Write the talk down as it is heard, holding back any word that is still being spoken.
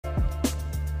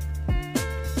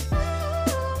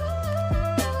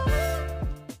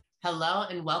Hello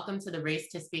and welcome to the Race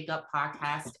to Speak Up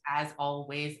podcast. As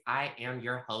always, I am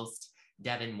your host,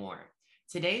 Devin Moore.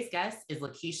 Today's guest is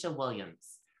Lakeisha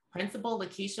Williams. Principal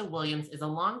Lakeisha Williams is a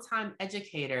longtime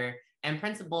educator and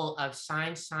principal of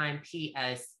Shine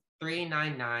PS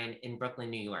 399 in Brooklyn,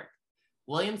 New York.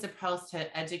 Williams' approach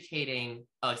to education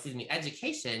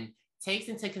takes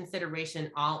into consideration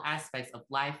all aspects of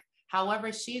life.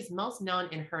 However, she is most known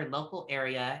in her local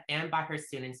area and by her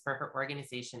students for her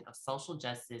organization of social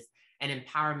justice and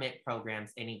empowerment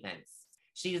programs and events.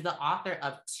 She is the author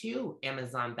of 2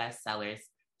 Amazon bestsellers.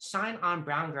 Shine On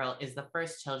Brown Girl is the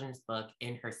first children's book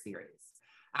in her series.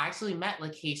 I actually met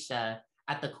Lakeisha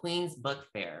at the Queen's Book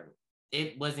Fair.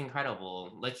 It was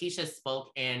incredible. Lakeisha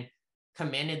spoke and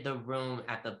commanded the room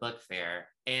at the book fair,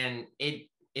 and it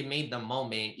made the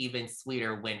moment even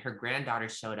sweeter when her granddaughter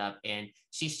showed up and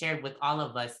she shared with all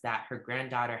of us that her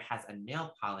granddaughter has a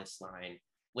nail polish line,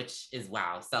 which is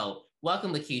wow. So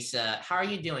welcome, Lakeisha. How are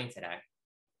you doing today?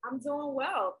 I'm doing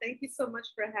well. Thank you so much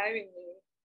for having me.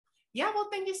 Yeah, well,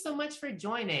 thank you so much for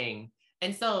joining.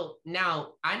 And so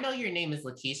now I know your name is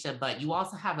Lakeisha, but you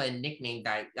also have a nickname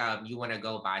that you want to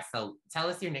go by. So tell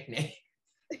us your nickname.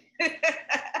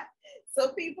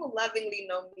 So people lovingly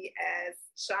know me as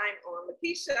Shine On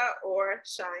Lakeisha or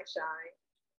Shine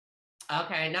Shine.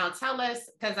 Okay, now tell us,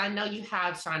 because I know you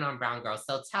have Shine On Brown Girl.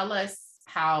 So tell us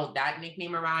how that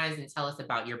nickname arose and tell us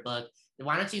about your book.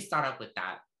 Why don't you start off with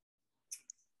that?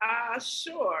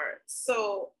 Sure.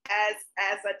 So as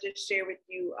I just shared with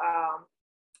you,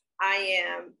 I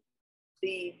am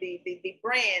the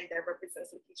brand that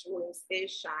represents Lakeisha Williams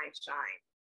is Shine Shine.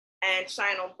 And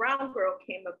Shine On Brown Girl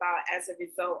came about as a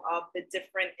result of the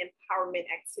different empowerment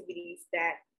activities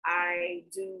that I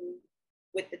do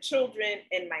with the children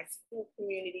in my school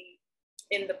community,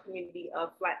 in the community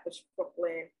of Flatbush,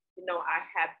 Brooklyn. You know, I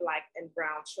have Black and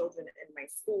Brown children in my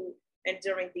school. And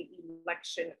during the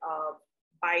election of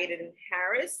Biden and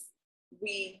Harris,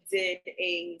 we did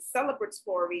a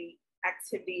celebratory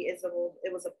activity. It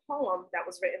was a poem that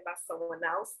was written by someone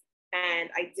else. And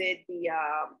I did the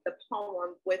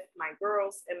poem with my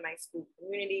girls in my school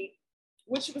community,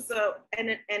 which was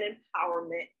an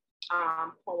empowerment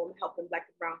poem, helping Black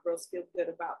and Brown girls feel good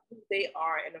about who they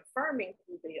are and affirming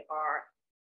who they are.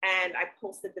 And I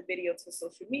posted the video to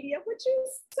social media, which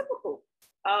is typical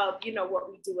of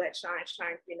what we do at Shine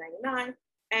 399,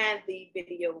 and the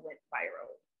video went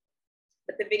viral.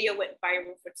 But the video went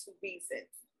viral for 2 reasons.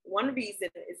 One reason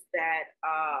is that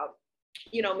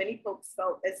many folks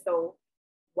felt as though,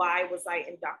 why was I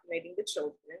indoctrinating the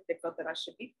children? They felt that I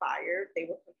should be fired. They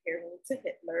were comparing me to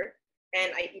Hitler,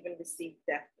 and I even received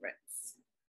death threats.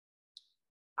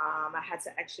 I had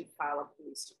to actually file a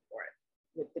police report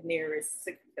with the nearest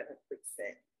 67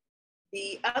 precinct.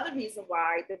 The other reason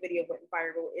why the video went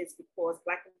viral is because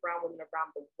Black and Brown women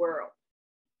around the world,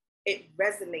 it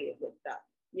resonated with them.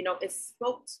 It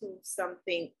spoke to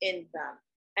something in them.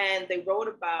 And they wrote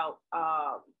about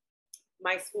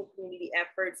my school community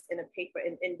efforts in a paper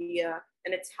in India.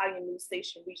 An Italian news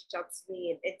station reached out to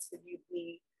me and interviewed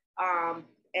me.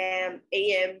 And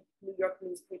AM New York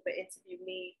newspaper interviewed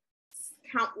me.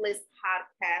 Countless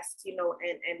podcasts,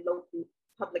 and local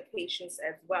publications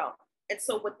as well. And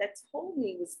so what that told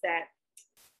me was that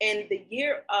in the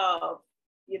year of,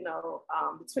 the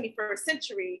 21st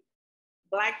century,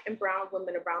 Black and Brown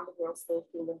women around the world still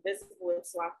feel invisible. And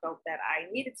so I felt that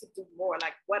I needed to do more.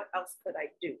 Like, what else could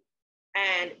I do?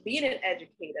 And being an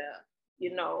educator,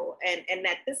 and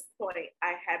at this point,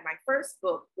 I had my first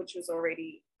book, which was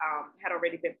had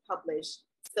already been published,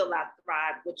 Still I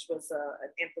Thrive, which was an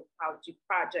anthropology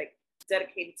project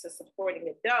dedicated to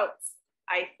supporting adults.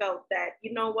 I felt that,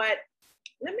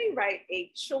 let me write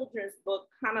a children's book,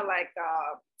 kind of like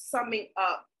summing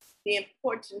up the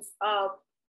importance of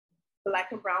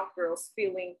Black and Brown girls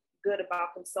feeling good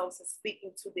about themselves and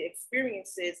speaking to the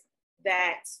experiences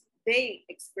that they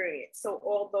experience. So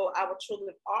although our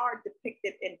children are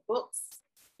depicted in books,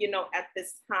 at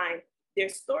this time, their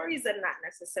stories are not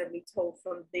necessarily told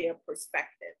from their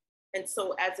perspective. And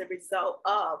so as a result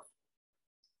of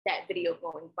that video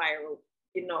going viral,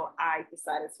 I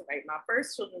decided to write my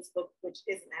first children's book, which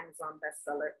is an Amazon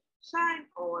bestseller, Shine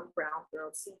On Brown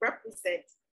Girl, to represent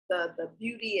the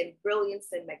beauty and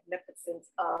brilliance and magnificence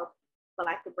of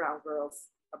Black and Brown girls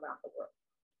around the world.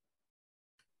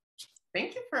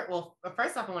 Thank you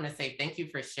first off, I want to say thank you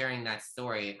for sharing that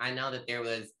story. I know that there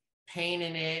was pain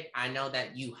in it. I know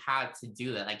that you had to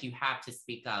do that. Like, you have to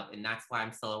speak up. And that's why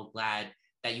I'm so glad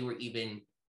that you were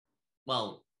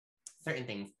certain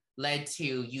things led to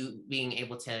you being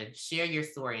able to share your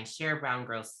story and share Brown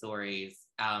girl stories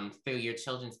through your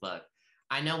children's book.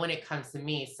 I know when it comes to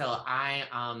me, so I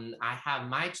have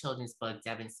my children's book,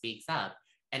 Devin Speaks Up,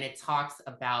 and it talks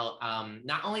about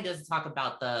not only does it talk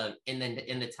about the in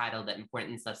the title the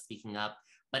importance of speaking up,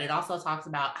 but it also talks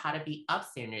about how to be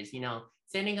upstanders, you know,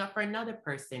 standing up for another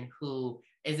person who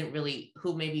isn't really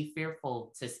who may be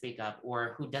fearful to speak up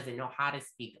or who doesn't know how to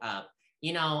speak up,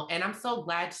 you know. And I'm so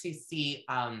glad to see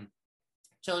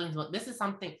children's book. This is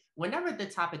something, whenever the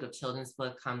topic of children's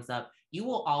book comes up, you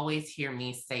will always hear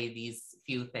me say these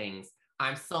few things.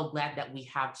 I'm so glad that we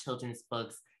have children's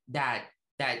books that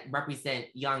represent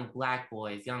young Black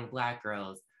boys, young Black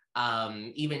girls,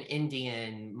 even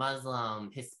Indian,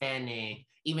 Muslim, Hispanic,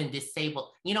 even disabled,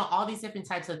 you know, all these different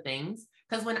types of things.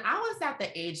 Because when I was at the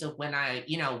age of when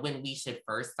you know, when we should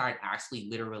first start actually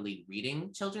literally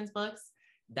reading children's books,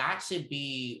 that should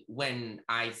be when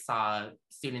I saw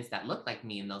students that looked like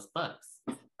me in those books,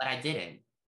 but I didn't.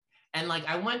 And like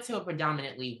I went to a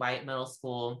predominantly white middle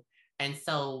school. And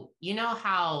so, you know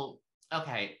how,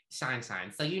 okay, shine,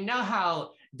 shine. So, you know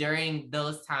how during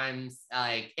those times,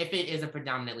 like if it is a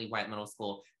predominantly white middle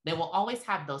school, they will always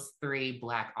have those three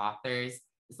Black authors.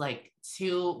 It's like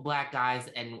two Black guys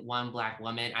and one Black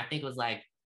woman. I think it was like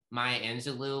Maya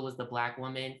Angelou was the Black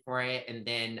woman for it, and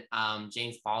then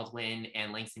James Baldwin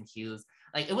and Langston Hughes.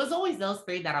 Like it was always those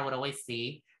three that I would always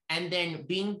see. And then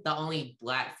being the only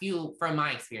Black few, from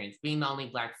my experience, being the only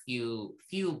Black few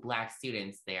Black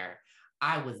students there,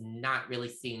 I was not really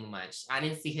seeing much. I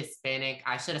didn't see Hispanic.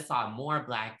 I should have saw more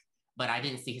Black, but I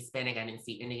didn't see Hispanic. I didn't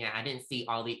see Indian. I didn't see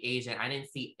all the Asian. I didn't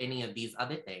see any of these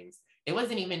other things. It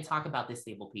wasn't even talk about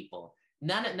disabled people.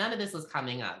 None of this was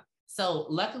coming up. So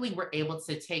luckily, we're able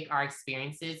to take our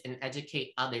experiences and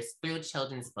educate others through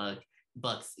children's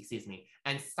books, excuse me,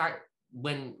 and start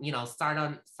when, you know,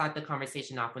 start the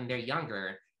conversation off when they're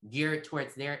younger, geared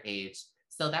towards their age.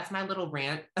 So that's my little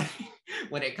rant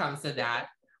when it comes to that.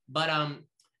 But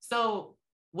so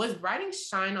was writing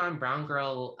Shine on Brown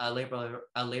Girl a labor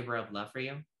of love for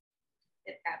you?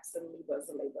 It absolutely was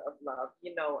a labor of love,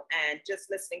 you know, and just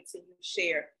listening to you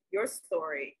share your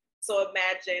story. So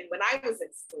imagine when I was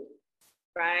in school,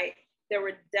 right? There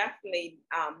were definitely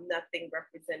nothing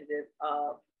representative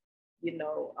of, you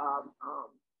know,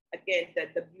 again,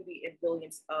 the beauty and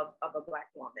brilliance of a Black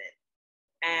woman.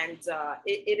 And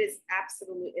it is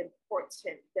absolutely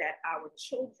important that our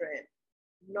children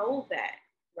know that,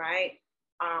 right?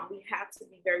 We have to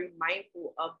be very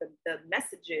mindful of the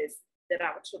messages that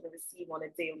our children receive on a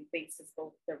daily basis,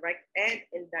 both direct and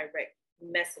indirect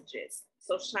messages.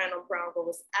 So Shine on Brown Girl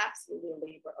was absolutely a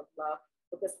labor of love,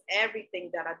 because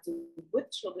everything that I do with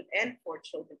children and for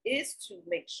children is to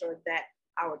make sure that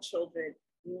our children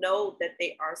know that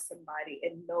they are somebody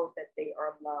and know that they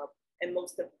are loved. And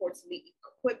most importantly,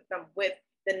 equip them with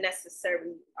the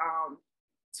necessary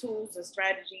tools and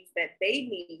strategies that they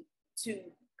need to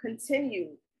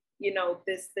continue, you know,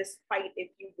 this fight, if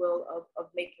you will, of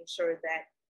making sure that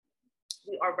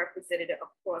we are represented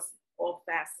across all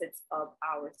facets of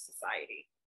our society.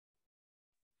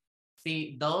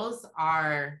 See, those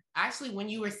are actually, when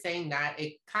you were saying that,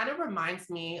 it kind of reminds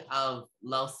me of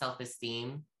low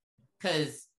self-esteem,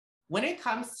 because when it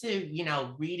comes to, you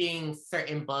know, reading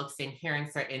certain books and hearing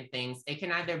certain things, it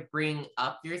can either bring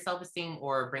up your self-esteem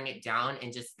or bring it down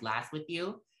and just last with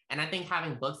you. And I think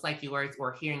having books like yours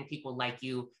or hearing people like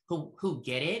you who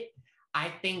get it,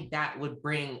 I think that would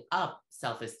bring up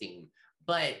self-esteem.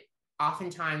 But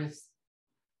oftentimes,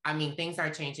 I mean, things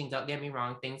are changing. Don't get me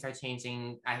wrong. Things are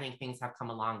changing. I think things have come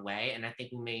a long way. And I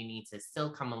think we may need to still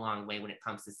come a long way when it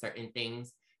comes to certain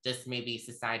things, just maybe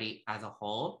society as a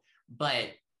whole. But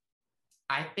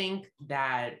I think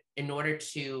that in order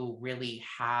to really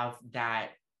have that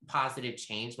positive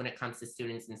change when it comes to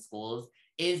students in schools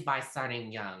is by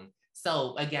starting young.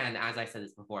 So again, as I said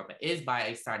this before, but is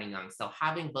by starting young. So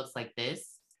having books like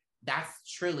this, that's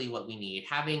truly what we need.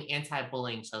 Having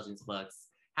anti-bullying children's books,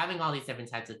 having all these different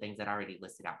types of things that I already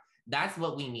listed out. That's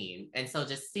what we need. And so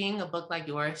just seeing a book like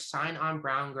yours, Shine on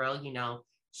Brown Girl, you know,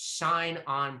 Shine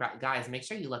on, guys, make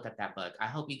sure you look up that book. I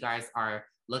hope you guys are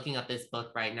looking up this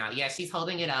book right now. Yeah, she's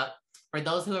holding it up. For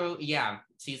those who are, yeah,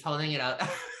 she's holding it up.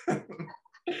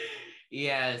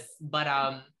 Yes,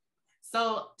 but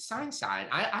so Shine Shine,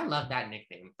 I love that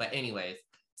nickname. But anyways,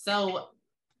 so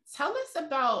tell us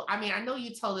about, I mean, I know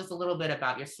you told us a little bit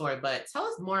about your story, but tell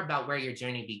us more about where your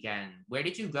journey began. Where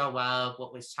did you grow up?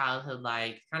 What was childhood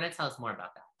like? Kind of tell us more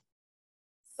about that.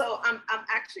 So I'm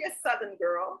actually a Southern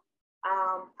girl.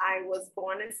 I was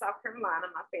born in South Carolina.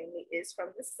 My family is from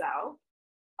the South,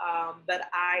 but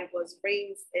I was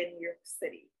raised in New York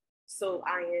City. So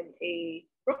I am a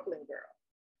Brooklyn girl.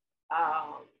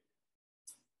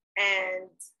 And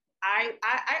I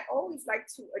always like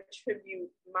to attribute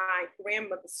my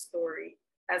grandmother's story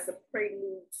as a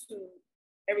prelude to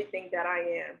everything that I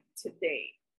am today.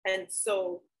 And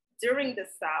so during the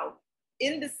South,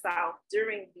 in the South,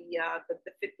 during the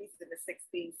 50s and the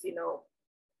 60s, you know,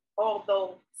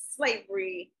 although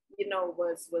slavery, you know,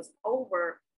 was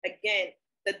over, again,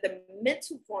 the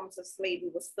mental forms of slavery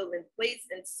was still in place.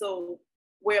 And so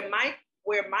where my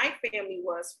family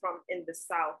was from in the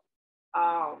South,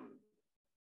 um,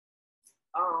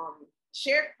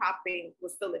 sharecropping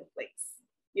was still in place,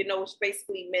 you know, which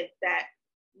basically meant that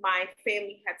my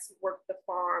family had to work the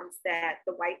farms that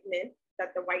the white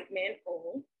men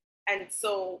owned. And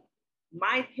so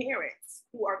my parents,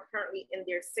 who are currently in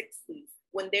their 60s,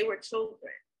 when they were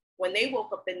children, when they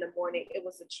woke up in the morning, it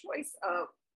was a choice of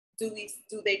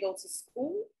do they go to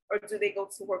school or do they go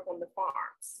to work on the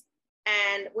farms?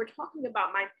 And we're talking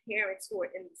about my parents who are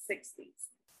in the 60s.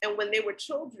 And when they were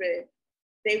children,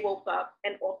 they woke up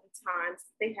and oftentimes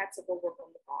they had to go work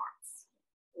on the farms,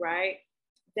 right?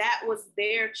 That was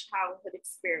their childhood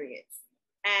experience.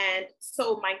 And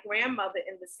so my grandmother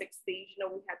in the 60s, you know,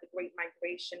 we had the great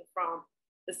migration from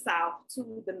the South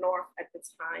to the North at the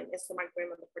time. And so my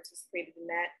grandmother participated in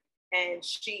that. And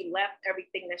she left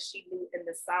everything that she knew in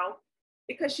the South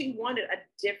because she wanted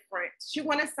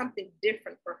something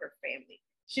different for her family.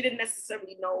 She didn't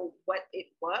necessarily know what it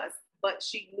was, but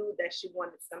she knew that she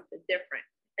wanted something different.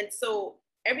 And so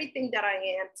everything that I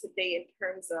am today in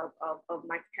terms of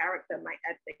my character, my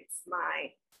ethics,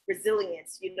 my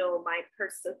resilience, you know, my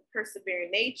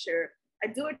persevering nature, I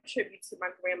do attribute to my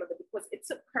grandmother because it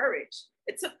took courage.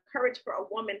 It took courage for a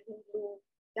woman who knew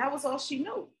that was all she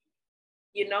knew.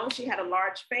 You know, she had a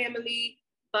large family,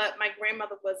 but my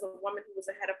grandmother was a woman who was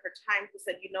ahead of her time, who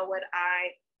said, you know what,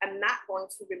 I am not going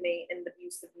to remain in the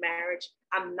abusive marriage.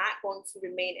 I'm not going to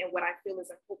remain in what I feel is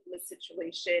a hopeless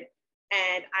situation.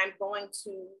 And I'm going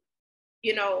to,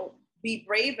 you know, be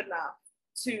brave enough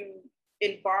to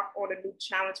embark on a new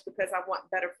challenge because I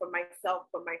want better for myself,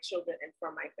 for my children, and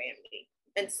for my family.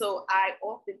 And so I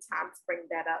oftentimes bring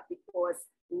that up because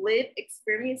lived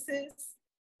experiences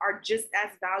are just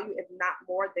as valuable, if not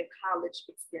more, than college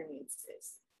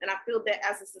experiences. And I feel that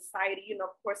as a society, you know,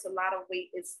 of course, a lot of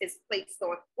weight is placed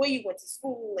on where you went to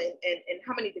school and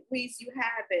how many degrees you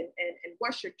have and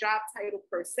what's your job title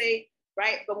per se,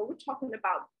 right? But when we're talking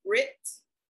about grit,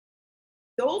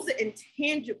 those are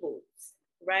intangibles,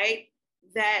 right,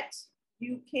 that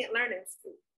you can't learn in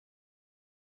school,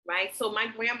 right? So my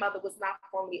grandmother was not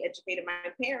formally educated. My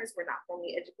parents were not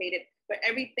formally educated, but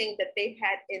everything that they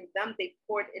had in them, they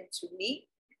poured into me.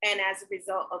 And as a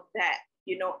result of that,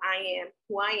 you know, I am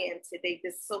who I am today,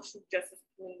 this social justice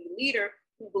community leader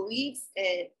who believes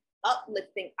in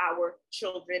uplifting our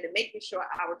children and making sure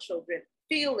our children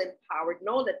feel empowered,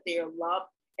 know that they are loved,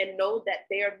 and know that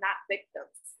they are not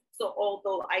victims. So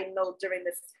although I know during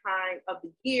this time of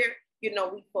the year, you know,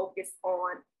 we focus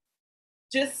on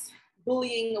just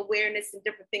bullying awareness and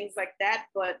different things like that,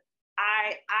 but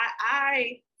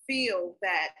I feel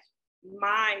that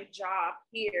my job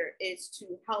here is to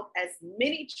help as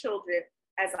many children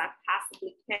as I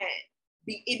possibly can,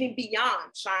 be even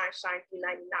beyond Shine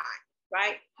 399,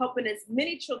 right? Helping as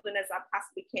many children as I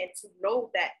possibly can to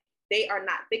know that they are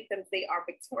not victims, they are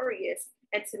victorious,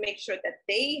 and to make sure that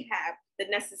they have the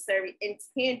necessary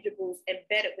intangibles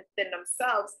embedded within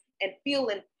themselves and feel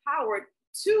empowered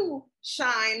to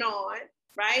shine on,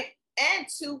 right? And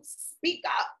to speak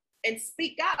up and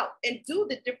speak out and do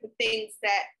the different things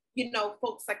that, you know,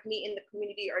 folks like me in the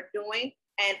community are doing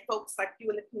and folks like you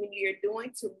in the community are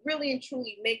doing to really and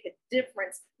truly make a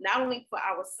difference, not only for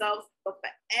ourselves, but for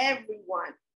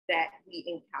everyone that we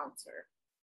encounter.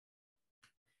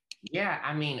 Yeah,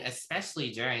 I mean,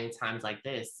 especially during times like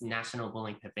this, National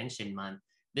Bullying Prevention Month,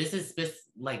 this is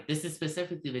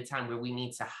specifically the time where we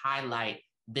need to highlight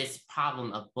this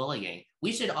problem of bullying.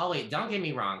 We should always, don't get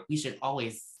me wrong, we should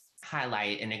always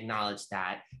highlight and acknowledge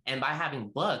that. And by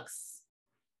having books,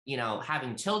 you know,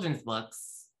 having children's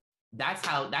books,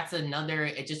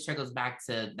 it just trickles back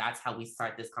to, that's how we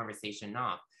start this conversation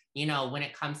off. You know, when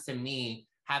it comes to me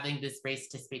having this Race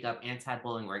to Speak Up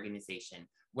anti-bullying organization,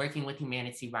 working with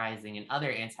Humanity Rising and other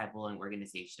anti-bullying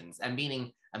organizations, and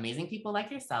meeting amazing people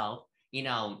like yourself, you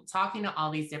know, talking to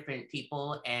all these different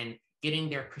people and getting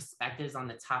their perspectives on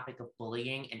the topic of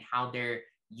bullying and how they're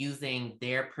using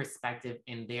their perspective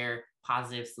and their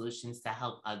positive solutions to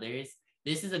help others.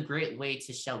 This is a great way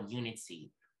to show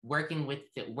unity, working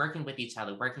with each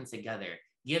other, working together,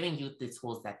 giving youth the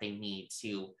tools that they need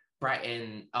to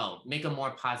make a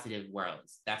more positive world.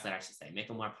 That's what I should say, make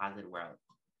a more positive world.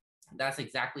 That's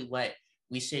exactly what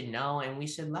we should know and we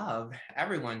should love.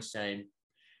 Everyone should.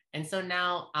 And so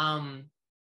now,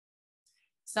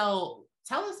 so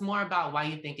tell us more about why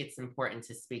you think it's important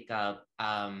to speak up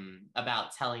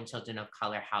about telling children of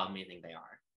color how amazing they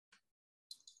are.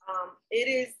 It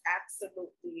is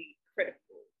absolutely critical.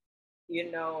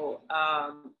 You know,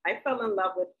 I fell in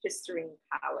love with history in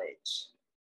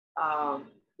college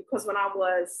because when I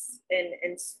was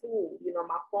in school, you know,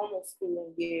 my formal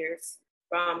schooling years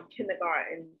from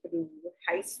kindergarten through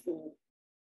high school,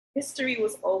 history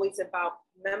was always about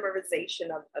memorization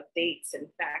of dates and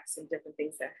facts and different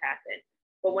things that happened.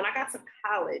 But when I got to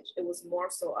college, it was more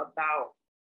so about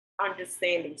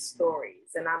understanding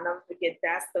stories. And I'll never forget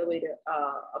that's the way that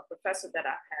a professor that I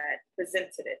had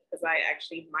presented it, because I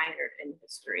actually minored in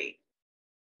history.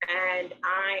 And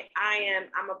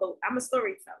I'm a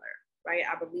storyteller, right?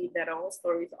 I believe that all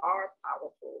stories are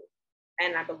powerful.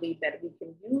 And I believe that we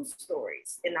can use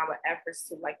stories in our efforts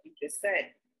to, like you just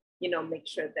said, you know, make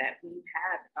sure that we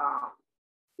have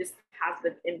this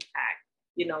positive impact,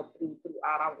 you know,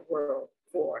 throughout our world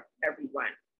for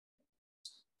everyone.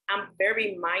 I'm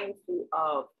very mindful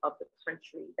of the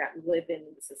country that we live in,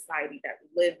 the society that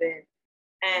we live in,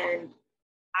 and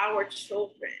our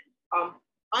children.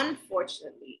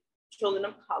 Unfortunately, children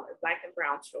of color, Black and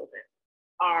brown children,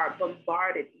 are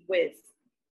bombarded with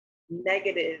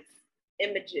negative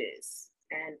images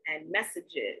and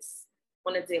messages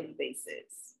on a daily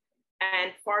basis.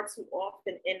 And far too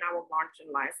often in our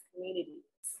marginalized communities,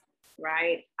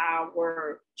 right,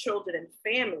 our children and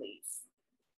families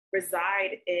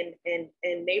reside in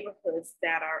neighborhoods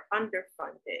that are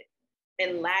underfunded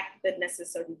and lack the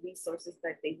necessary resources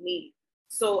that they need.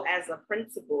 So as a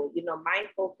principal, you know, my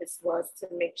focus was to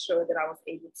make sure that I was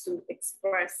able to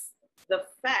express the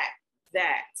fact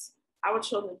that our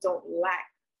children don't lack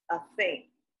a thing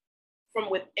from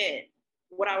within.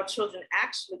 What our children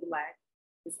actually lack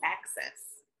is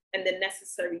access and the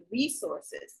necessary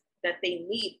resources that they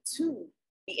need to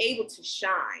be able to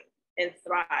shine and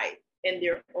thrive in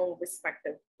their own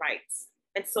respective rights.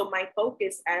 And so my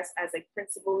focus as a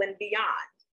principal and beyond,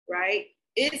 right,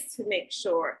 is to make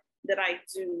sure that I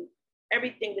do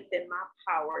everything within my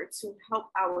power to help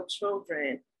our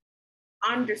children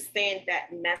understand that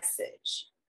message.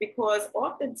 Because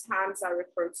oftentimes I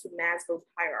refer to Maslow's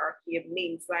hierarchy of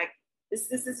needs, like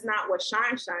this is not what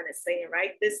Shine is saying,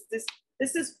 right? This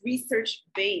is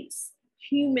research-based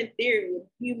human theory and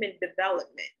human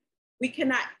development. We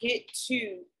cannot get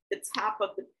to the top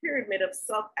of the pyramid of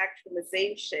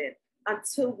self-actualization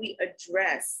until we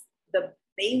address the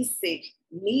basic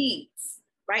needs,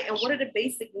 right? And what are the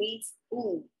basic needs?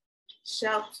 Food,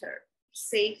 shelter,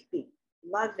 safety,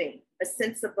 loving, a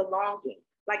sense of belonging.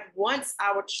 Like once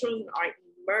our children are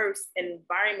immersed in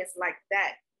environments like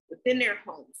that, within their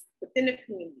homes, within the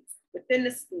communities, within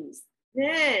the schools,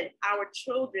 then our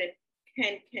children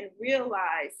can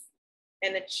realize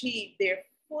and achieve their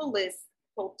fullest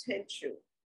potential,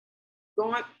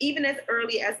 going even as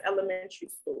early as elementary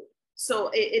school. So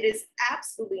it is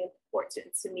absolutely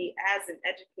important to me as an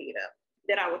educator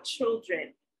that our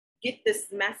children get this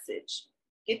message,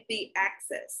 get the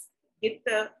access, get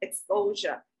the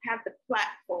exposure, have the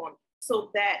platform, so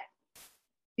that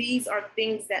these are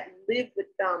things that live with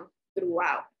them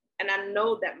throughout. And I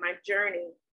know that my journey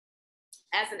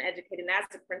as an educator and as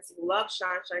a principal of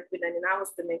Shine Food 99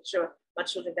 was to make sure my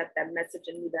children got that message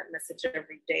and knew that message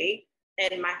every day.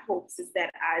 And my hopes is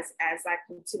that as I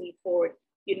continue forward,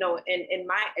 you know, in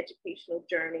my educational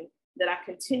journey, that I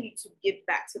continue to give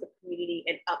back to the community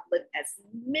and uplift as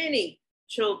many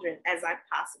children as I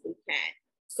possibly can.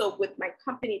 So with my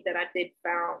company that I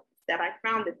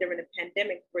founded during the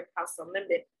pandemic, Brick House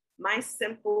Unlimited, my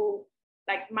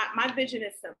vision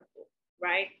is simple,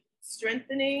 right?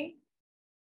 Strengthening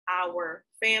our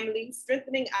families,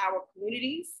 strengthening our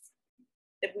communities.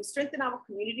 If we strengthen our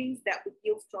communities, that would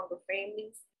yield stronger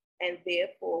families, and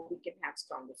therefore we can have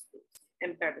stronger schools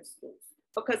and better schools,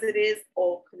 because it is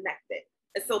all connected.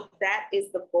 And so that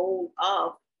is the goal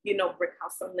of, you know, Brick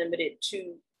House Unlimited,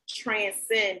 to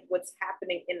transcend what's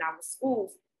happening in our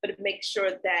schools, but to make sure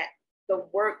that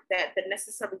the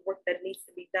necessary work that needs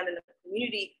to be done in the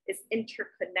community is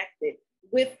interconnected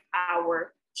with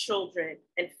our children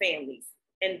and families.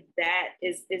 And that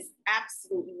is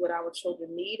absolutely what our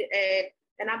children need.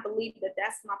 And I believe that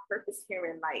that's my purpose here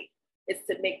in life, is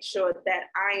to make sure that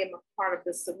I am a part of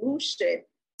the solution,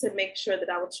 to make sure that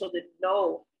our children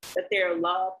know that they're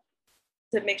loved,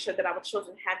 to make sure that our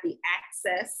children have the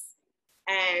access,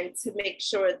 and to make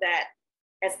sure that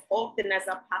as often as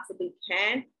I possibly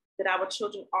can, that our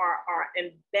children are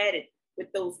embedded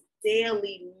with those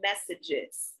daily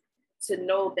messages to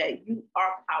know that you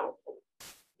are powerful,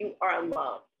 you are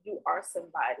loved, you are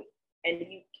somebody, and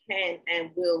you can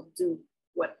and will do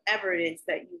whatever it is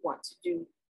that you want to do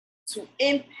to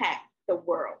impact the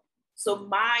world. So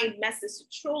my message to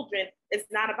children is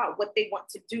not about what they want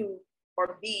to do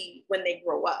or be when they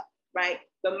grow up, right?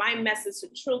 But my message to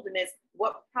children is,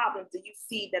 what problems do you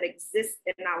see that exist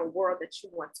in our world that you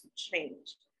want to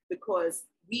change? Because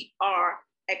we are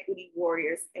equity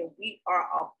warriors and we are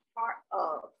a part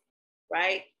of,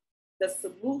 right, the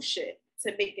solution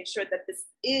to making sure that this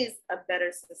is a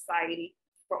better society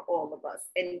for all of us.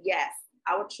 And yes,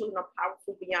 our children are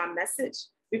powerful beyond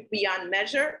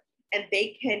measure, and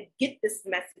they can get this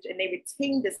message and they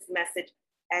retain this message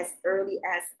as early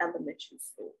as elementary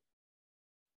school.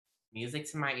 Music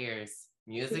to my ears.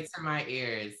 Music to my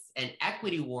ears. And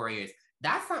equity warriors.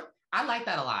 I like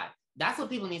that a lot. That's what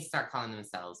people need to start calling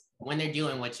themselves when they're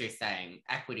doing what you're saying.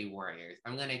 Equity warriors.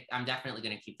 I'm definitely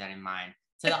gonna keep that in mind.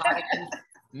 To the audience,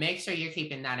 make sure you're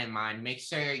keeping that in mind. Make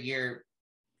sure you're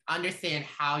understand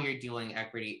how you're doing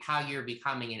equity, how you're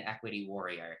becoming an equity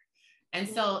warrior. And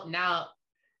so now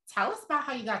tell us about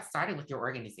how you got started with your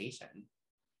organization.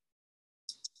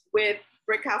 With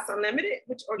Brick House Unlimited?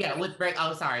 With Brick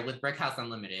House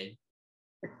Unlimited.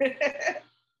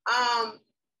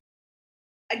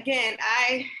 Again,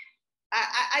 I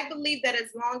believe that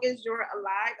as long as you're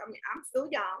alive, I mean, I'm still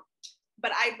young,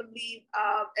 but I believe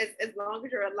as long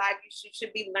as you're alive, you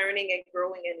should be learning and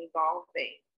growing and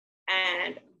evolving.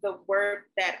 And the work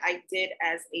that I did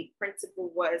as a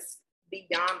principal was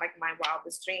beyond like my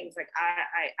wildest dreams. Like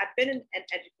I've been an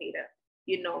educator,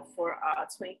 you know, for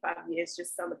 25 years,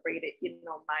 just celebrated, you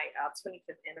know, my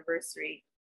 25th anniversary.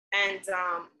 And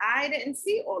I didn't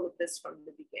see all of this from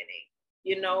the beginning.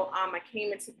 You know, I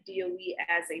came into the DOE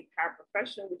as a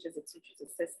paraprofessional, which is a teacher's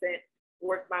assistant,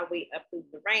 worked my way up through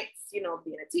the ranks, you know,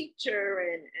 being a teacher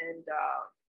and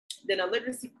then a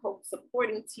literacy coach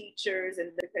supporting teachers.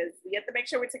 And because we have to make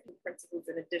sure we're taking principals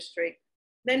in a district,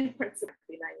 then principal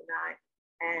 99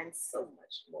 and so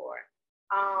much more.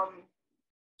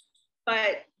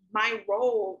 But my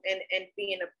role in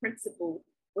being a principal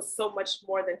was so much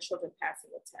more than children passing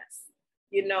a test,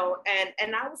 you know,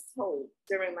 and I was told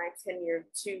during my tenure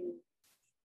to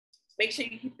make sure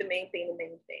you keep the main thing.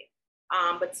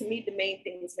 But to me, the main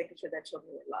thing is making sure that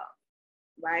children are loved,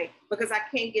 right? Because I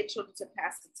can't get children to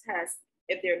pass the test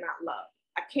if they're not loved.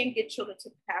 I can't get children to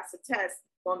pass the test,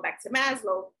 going back to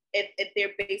Maslow, if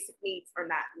their basic needs are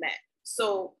not met.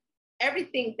 So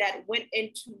everything that went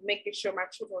into making sure my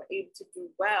children were able to do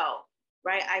well,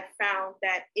 right? I found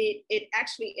that it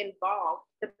actually involved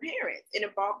the parents, it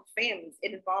involved the families,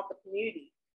 it involved the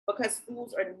community, because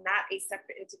schools are not a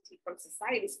separate entity from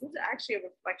society. Schools are actually a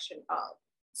reflection of.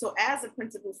 So as a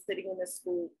principal sitting in the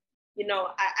school, you know,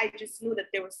 I just knew that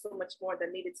there was so much more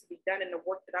that needed to be done in the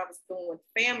work that I was doing with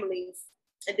families.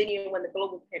 And then, you know, when the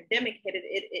global pandemic hit,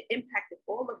 it impacted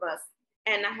all of us.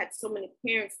 And I had so many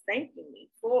parents thanking me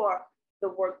for the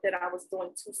work that I was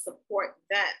doing to support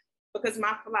them. Because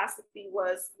my philosophy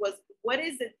was what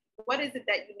is it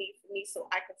that you need from me so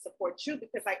I can support you?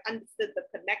 Because I understood the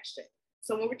connection.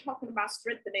 So when we're talking about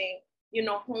strengthening, you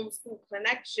know, homeschool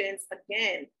connections,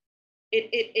 again,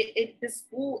 the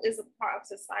school is a part of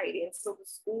society. And so the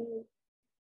school,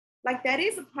 like, that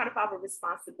is a part of our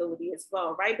responsibility as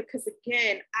well, right? Because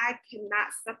again, I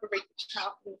cannot separate the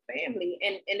child from the family.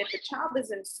 And if the child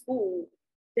is in school,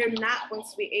 they're not going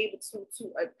to be able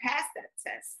to pass that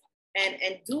test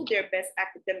and do their best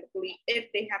academically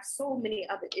if they have so many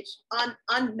other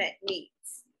unmet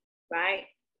needs, right?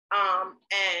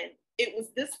 And it was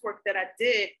this work that I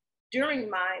did during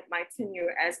my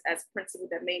tenure as principal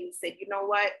that made me say, you know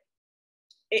what,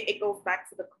 it goes back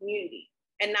to the community.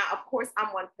 And now, of course,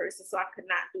 I'm one person, so I could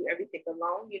not do everything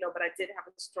alone, you know, but I did have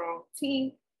a strong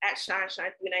team at Shine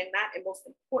 399. And most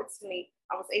importantly,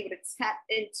 I was able to tap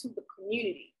into the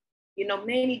community, you know,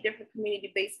 many different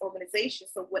community-based organizations.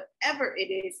 So whatever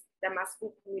it is that my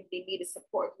school community needed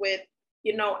support with,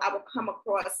 you know, I would come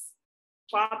across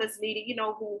fathers needed, you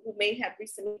know, who may have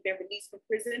recently been released from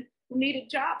prison, who needed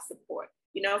job support,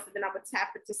 you know. So then I would tap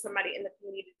into somebody in the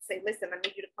community to say, listen, I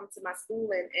need you to come to my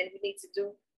school and we need to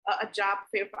do a job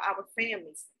fair for our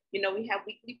families. You know, we have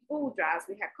weekly food drives,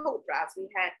 we had coat drives, we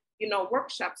had, you know,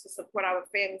 workshops to support our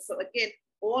families. So again,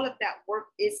 all of that work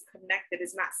is connected,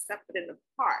 is not separate and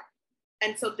apart.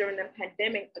 And so during the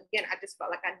pandemic, again, I just felt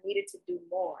like I needed to do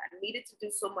more. I needed to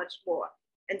do so much more.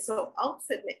 And so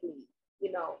ultimately,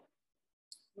 you know,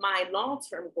 my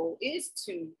long-term goal is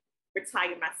to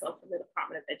retire myself from the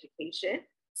Department of Education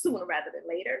sooner rather than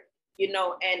later, you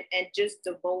know, and just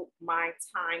devote my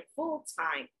time full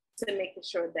time to making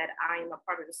sure that I am a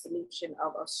part of the solution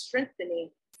of strengthening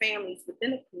families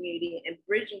within the community and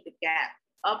bridging the gap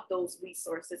of those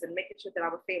resources and making sure that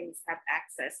our families have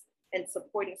access and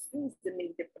supporting schools in many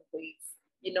different ways,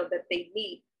 that they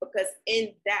need, because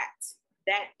in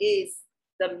that is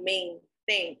the main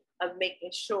thing of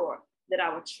making sure that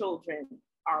our children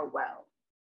are well.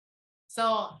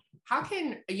 So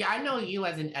I know you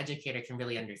as an educator can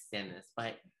really understand this,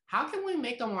 but how can we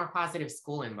make a more positive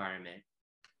school environment?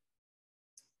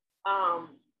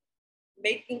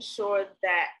 Making sure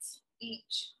that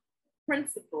each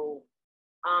principal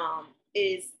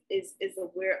is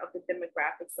aware of the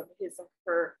demographics of his or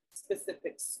her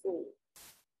specific school,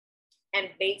 and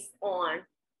based on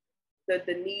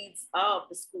the needs of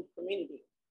the school community.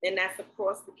 And that's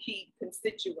across the key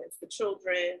constituents, the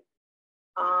children,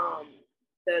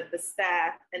 the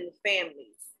staff, and the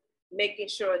families, making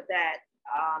sure that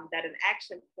that an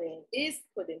action plan is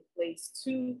put in place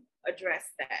to address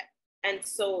that. And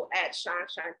so at Shine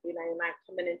 399,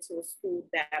 coming into a school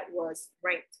that was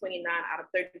ranked 29 out of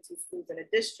 32 schools in a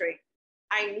district,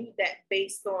 I knew that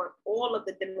based on all of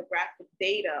the demographic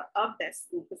data of that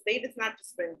school, because data is not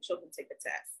just when children take a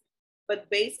test, but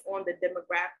based on the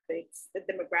demographic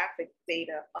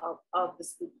data of the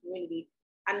school community,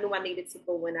 I knew I needed to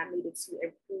go in, I needed to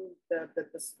improve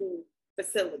the school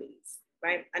facilities,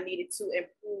 right? I needed to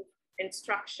improve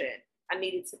instruction. I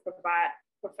needed to provide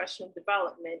professional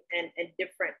development and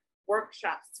different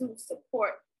workshops to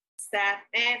support staff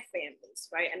and families,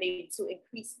 right? I needed to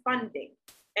increase funding.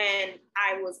 And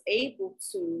I was able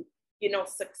to,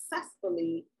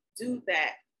 successfully do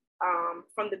that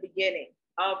from the beginning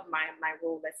of my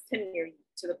role as tenure,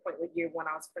 to the point where year 1,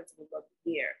 I was principal of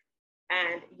the year.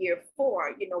 And year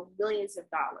 4, millions of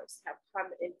dollars have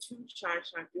come into Shine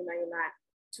 399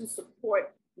 to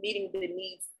support meeting the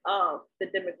needs of the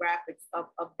demographics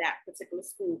of that particular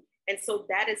school. And so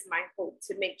that is my hope,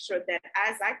 to make sure that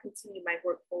as I continue my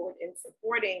work forward in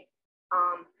supporting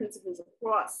principals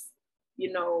across,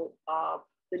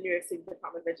 the New York City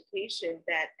Department of Education,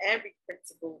 that every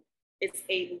principal is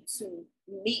able to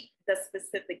meet the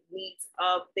specific needs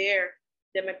of their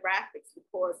demographics,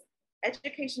 because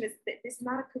education is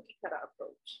not a cookie cutter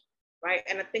approach, right?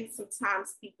 And I think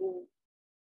sometimes people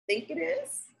think it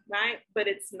is, right? But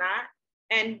it's not.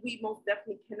 And we most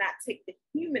definitely cannot take the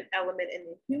human element and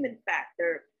the human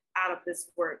factor out of this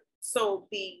work. So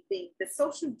the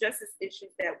social justice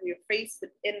issues that we're faced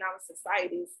with in our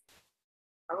societies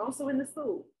are also in the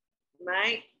school,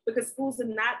 right? Because schools are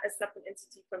not a separate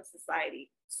entity from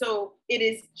society. So it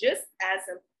is just as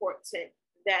important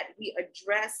that we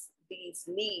address these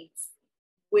needs,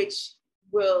 which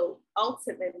will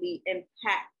ultimately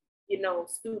impact,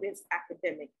 students'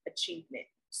 academic achievement.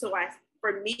 So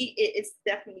for me, it's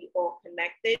definitely all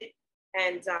connected.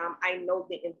 And I know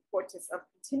the importance of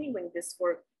continuing this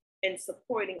work and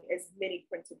supporting as many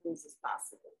principals as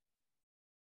possible.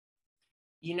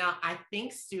 I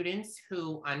think students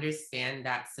who understand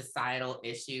that societal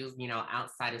issues,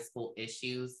 outside of school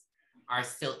issues are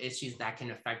still issues that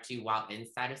can affect you while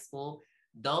inside of school.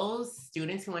 Those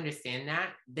students who understand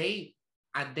that, they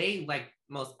like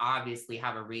most obviously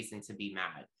have a reason to be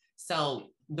mad. So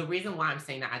the reason why I'm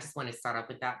saying that, I just want to start off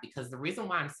with that, because the reason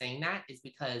why I'm saying that is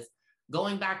because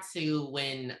going back to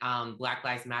when Black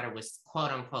Lives Matter was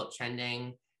quote unquote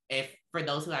trending, if for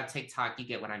those who have TikTok, you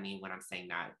get what I mean when I'm saying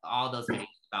that, all those videos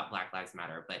about Black Lives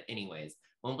Matter. But anyways,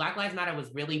 when Black Lives Matter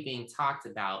was really being talked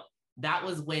about, that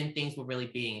was when things were really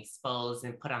being exposed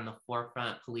and put on the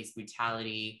forefront, police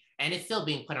brutality, and it's still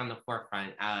being put on the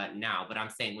forefront now, but I'm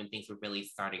saying when things were really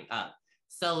starting up.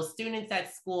 So students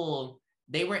at school,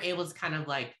 they were able to kind of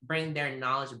like bring their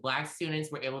knowledge. Black students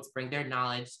were able to bring their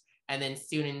knowledge, and then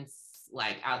students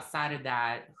like outside of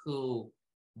that who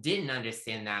didn't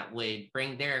understand that would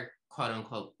bring their quote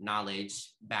unquote knowledge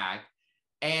back.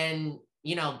 And,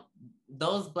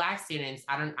 those Black students,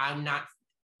 I'm not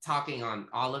talking on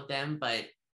all of them, but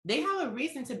they have a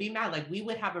reason to be mad. Like we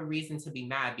would have a reason to be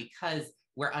mad because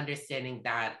we're understanding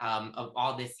that of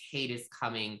all this hate is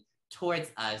coming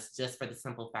towards us just for the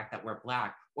simple fact that we're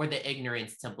Black, or the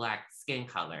ignorance to Black skin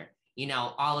color,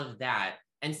 all of that.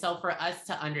 And so for us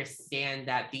to understand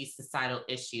that these societal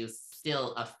issues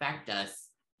still affect us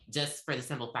just for the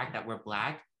simple fact that we're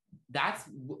Black,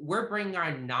 we're bringing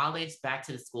our knowledge back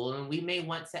to the school, and we may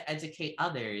want to educate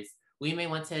others. We may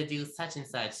want to do such and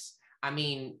such. I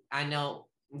mean, I know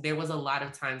there was a lot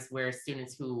of times where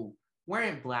students who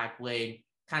weren't Black would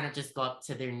kind of just go up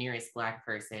to their nearest Black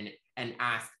person and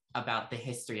ask about the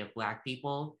history of Black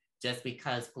people, just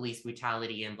because police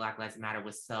brutality and Black Lives Matter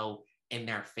was so in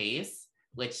their face,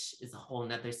 which is a whole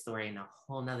nother story and a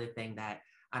whole nother thing that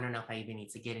I don't know if I even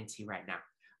need to get into right now.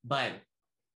 But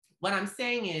what I'm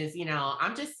saying is,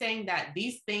 I'm just saying that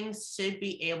these things should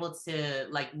be able to,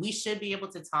 like, we should be able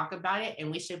to talk about it,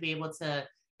 and we should be able to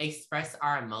express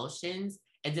our emotions.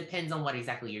 It depends on what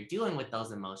exactly you're doing with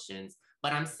those emotions.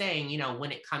 But I'm saying,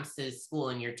 when it comes to school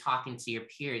and you're talking to your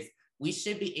peers, we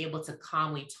should be able to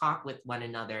calmly talk with one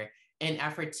another in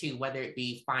effort to, whether it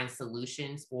be find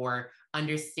solutions or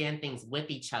understand things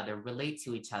with each other, relate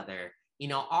to each other.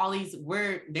 All these,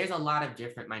 there's a lot of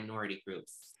different minority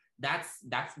groups. That's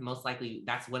most likely,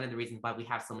 that's one of the reasons why we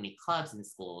have so many clubs in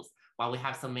schools, why we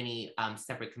have so many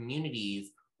separate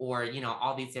communities, or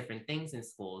all these different things in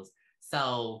schools.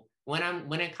 So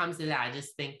when it comes to that, I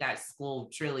just think that school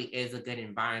truly is a good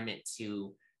environment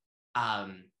to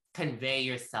convey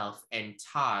yourself and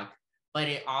talk, but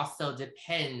it also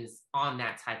depends on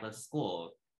that type of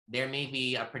school. There may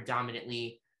be a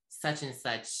predominantly such and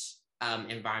such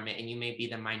environment, and you may be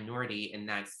the minority in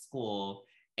that school,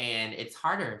 and it's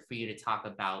harder for you to talk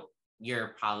about your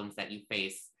problems that you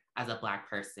face as a Black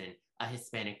person, a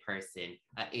Hispanic person,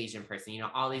 an Asian person,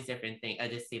 all these different things, a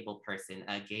disabled person,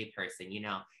 a gay person,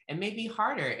 it may be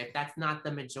harder if that's not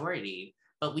the majority,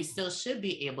 but we still should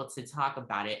be able to talk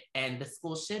about it, and the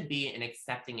school should be an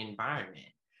accepting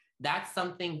environment. That's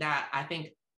something that I think,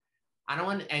 I don't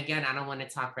want to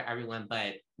talk for everyone,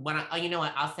 but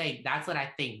I'll say that's what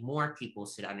I think more people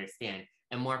should understand,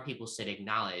 and more people should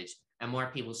acknowledge, and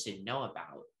more people should know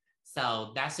about.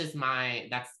 So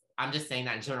I'm just saying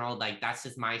that in general, like, that's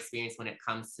just my experience when it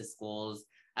comes to schools.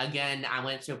 Again, I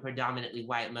went to a predominantly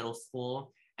white middle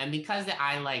school, and because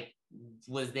I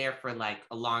was there for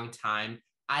a long time,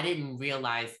 I didn't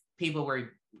realize people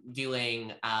were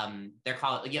doing, they're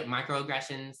called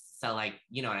microaggressions. So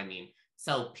you know what I mean?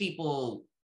 So people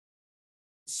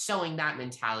showing that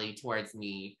mentality towards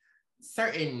me,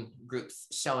 certain groups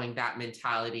showing that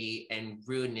mentality and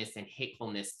rudeness and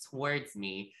hatefulness towards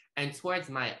me and towards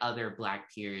my other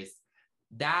Black peers,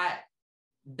 that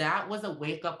was a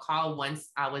wake-up call once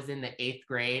I was in the 8th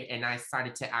grade and I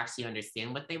started to actually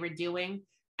understand what they were doing.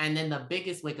 And then the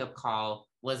biggest wake-up call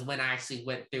was when I actually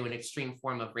went through an extreme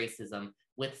form of racism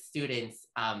with students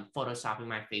photoshopping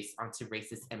my face onto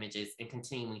racist images and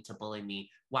continuing to bully me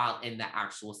while in the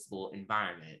actual school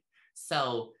environment.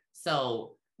 So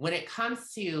when it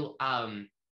comes to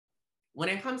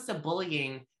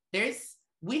bullying,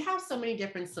 we have so many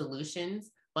different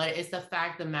solutions, but it's the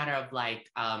fact of the matter of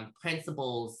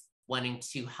principals wanting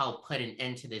to help put an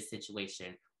end to this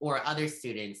situation, or other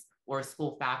students or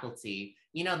school faculty.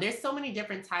 There's so many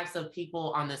different types of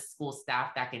people on the school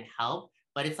staff that can help,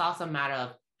 but it's also a matter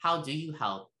of, how do you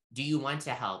help? Do you want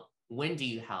to help? When do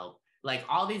you help?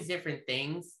 All these different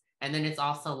things. And then it's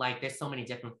also there's so many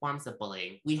different forms of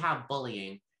bullying. We have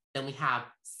bullying, then we have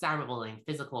cyberbullying,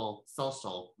 physical,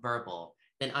 social, verbal.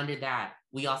 Then under that,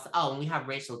 we also, and we have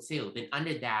racial too. Then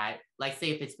under that,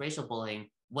 say if it's racial bullying,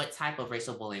 what type of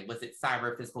racial bullying? Was it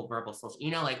cyber, physical, verbal, social?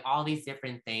 All these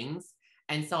different things.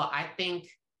 And so I think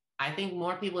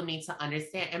more people need to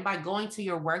understand. And by going to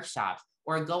your workshops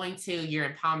or going to your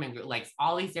empowerment group,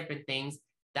 all these different things,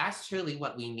 that's truly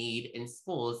what we need in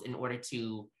schools in order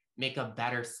to make a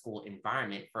better school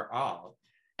environment for all.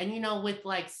 And, with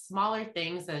smaller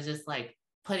things as just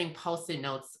putting Post-it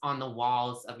notes on the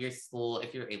walls of your school,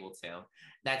 if you're able to,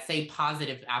 that say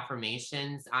positive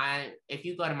affirmations. If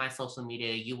you go to my social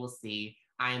media, you will see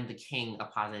I am the king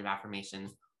of positive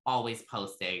affirmations, always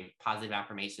posting positive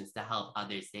affirmations to help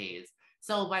others' days.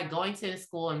 So by going to the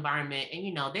school environment,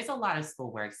 and there's a lot of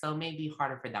schoolwork, so it may be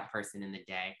harder for that person in the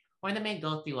day, or they may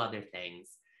go through other things.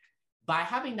 By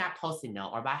having that Post-it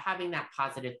note or by having that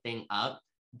positive thing up,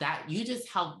 that you just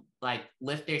help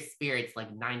lift their spirits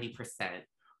 90%,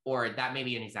 or that may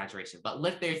be an exaggeration, but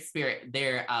lift their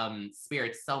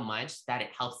spirits so much that it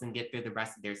helps them get through the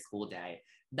rest of their school day.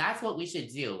 That's what we should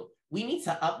do. We need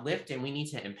to uplift and we need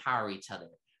to empower each other.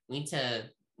 We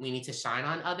need to shine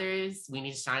on others. We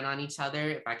need to shine on each other,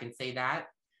 if I can say that.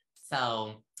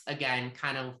 So again,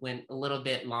 kind of went a little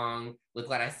bit long with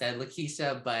what I said,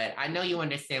 Lakeisha, but I know you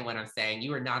understand what I'm saying.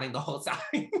 You were nodding the whole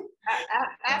time.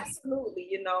 Absolutely.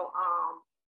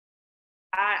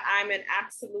 I'm in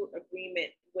absolute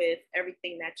agreement with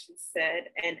everything that you said.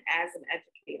 And as an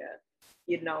educator,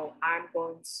 I'm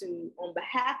going to, on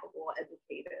behalf of all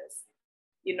educators,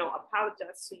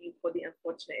 apologize to you for the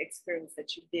unfortunate experience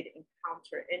that you did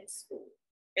encounter in school.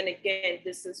 And again,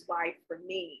 this is why for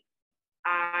me,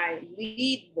 I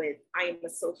lead with, I am a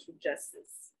social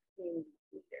justice community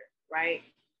leader, right?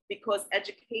 Because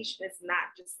education is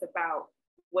not just about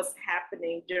what's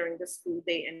happening during the school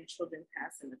day and children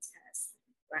passing the test,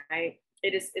 right?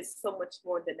 It's so much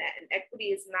more than that. And equity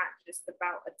is not just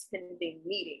about attending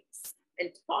meetings and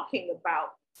talking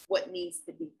about what needs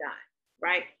to be done,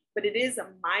 right? But it is a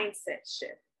mindset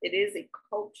shift. It is a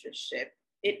culture shift.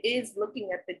 It is looking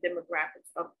at the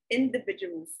demographics of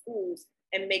individual schools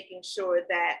and making sure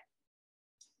that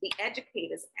the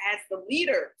educators, as the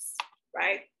leaders,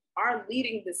 right, are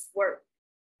leading this work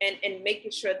and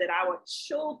making sure that our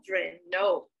children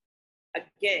know,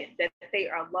 again, that they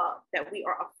are loved, that we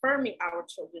are affirming our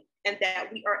children, and that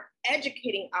we are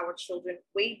educating our children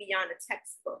way beyond the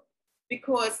textbook.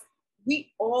 Because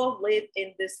we all live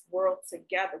in this world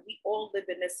together. We all live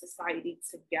in this society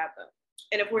together.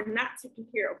 And if we're not taking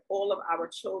care of all of our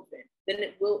children, then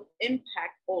it will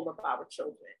impact all of our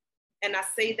children. And I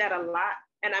say that a lot,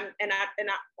 and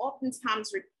I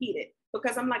oftentimes repeat it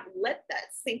because I'm like, let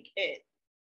that sink in.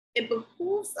 It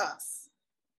behooves us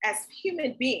as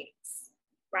human beings,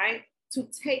 right, to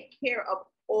take care of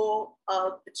all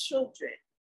of the children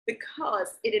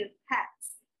because it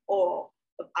impacts all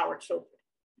of our children.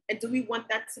 And do we want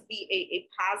that to be a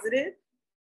positive,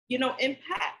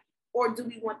 impact, or do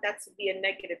we want that to be a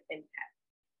negative impact?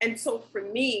 And so for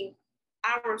me,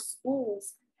 our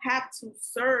schools have to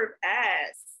serve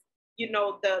as,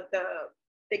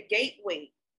 the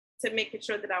gateway to making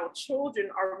sure that our children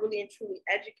are really and truly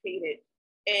educated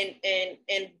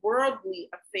in worldly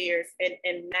affairs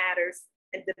and matters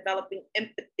and developing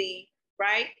empathy,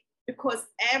 right? Because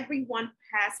everyone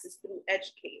passes through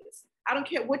educators. I don't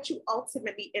care what you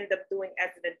ultimately end up doing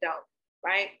as an adult,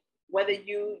 right? Whether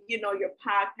you're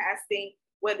podcasting,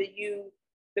 whether you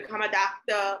become a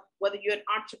doctor, whether you're an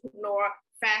entrepreneur,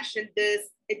 fashion this,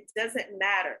 it doesn't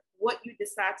matter what you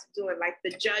decide to do. And like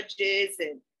the judges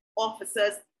and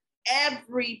officers,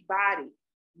 everybody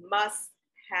must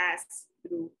pass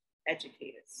through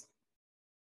educators.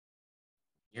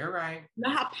 You're right. You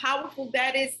know how powerful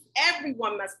that is?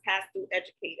 Everyone must pass through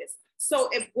educators. So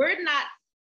if we're not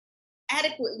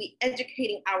adequately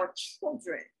educating our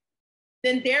children,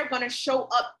 then they're going to show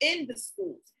up in the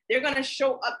schools. They're going to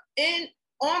show up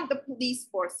on the police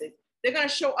forces. They're going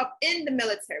to show up in the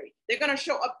military. They're going to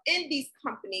show up in these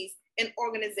companies and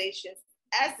organizations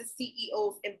as the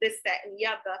CEOs and this, that, and the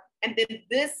other. And then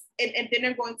then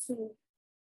they're going to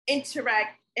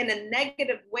interact in a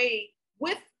negative way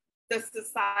with the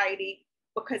society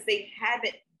because they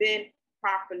haven't been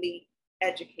properly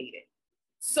educated.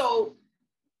 So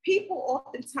people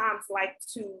oftentimes like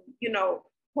to,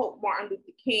 quote Martin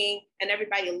Luther King, and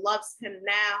everybody loves him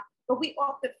now. But we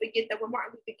often forget that when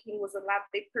Martin Luther King was alive,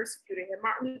 they persecuted him.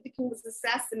 Martin Luther King was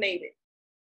assassinated,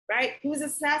 right? He was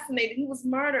assassinated. He was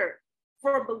murdered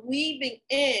for believing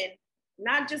in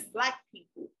not just Black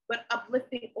people, but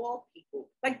uplifting all people.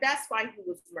 Like, that's why he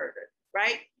was murdered,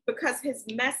 right? Because his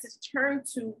message turned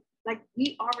to, like,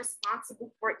 we are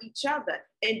responsible for each other.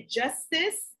 And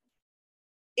justice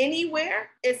anywhere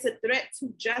is a threat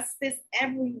to justice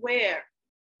everywhere,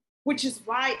 which is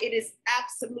why it is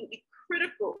absolutely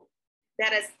critical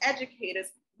that as educators,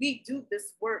 we do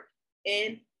this work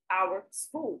in our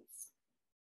schools.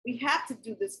 We have to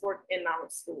do this work in our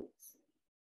schools.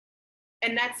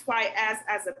 And that's why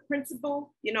as a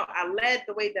principal, I led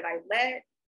the way that I led.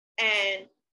 And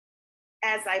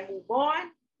as I move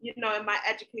on, in my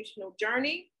educational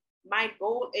journey, my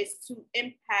goal is to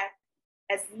impact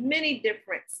as many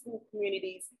different school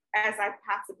communities as I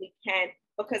possibly can,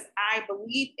 because I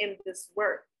believe in this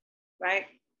work, right?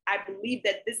 I believe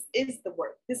that this is the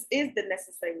work. This is the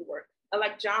necessary work. And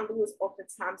like John Lewis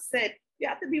oftentimes said, you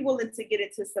have to be willing to get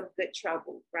into some good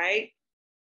trouble, right?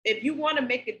 If you want to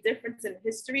make a difference in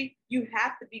history, you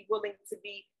have to be willing to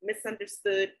be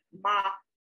misunderstood, mocked,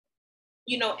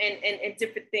 and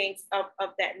different things of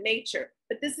that nature.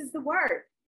 But this is the word.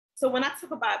 So when I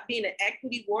talk about being an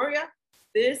equity warrior,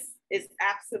 this is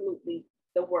absolutely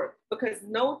the work, because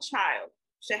no child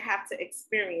should have to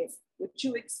experience what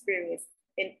you experience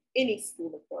in any school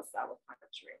across our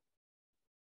country.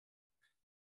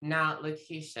 Now,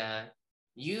 Lakeisha,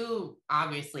 you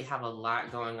obviously have a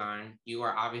lot going on. You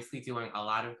are obviously doing a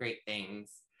lot of great things.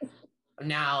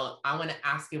 Now, I want to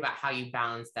ask you about how you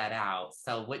balance that out.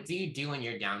 So what do you do in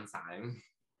your downtime?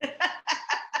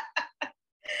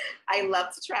 I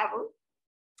love to travel.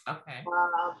 Okay.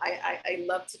 I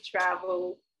love to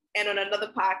travel. And on another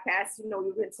podcast,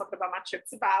 we've been talking about my trip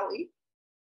to Bali,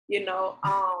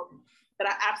 but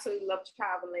I absolutely love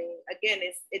traveling. Again,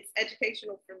 it's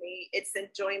educational for me. It's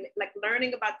enjoyment, like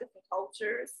learning about different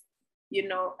cultures.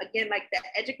 Again, like the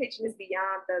education is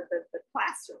beyond the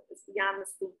classroom. It's beyond the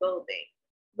school building.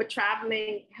 But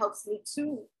traveling helps me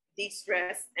to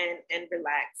de-stress and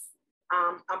relax.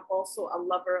 I'm also a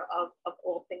lover of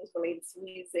all things related to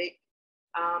music.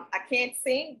 I can't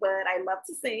sing, but I love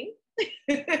to sing.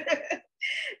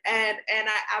 and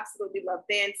I absolutely love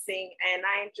dancing, and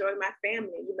I enjoy my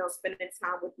family, you know, spending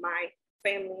time with my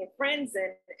family and friends,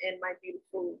 and my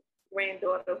beautiful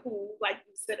granddaughter, who, like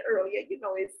you said earlier, you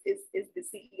know, is the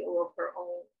CEO of her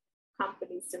own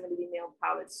company, Similarly Nail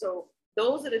Polish. So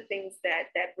those are the things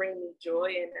that bring me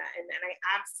joy, and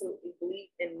I absolutely believe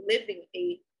in living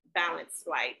a balanced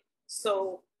life.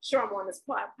 So sure, I'm on this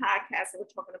podcast and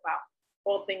we're talking about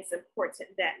all things important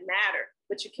that matter,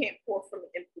 but you can't pour from an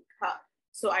empty cup.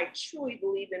 So I truly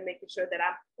believe in making sure that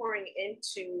I'm pouring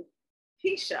into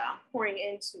Keisha, I'm pouring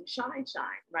into Shine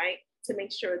Shine, right? To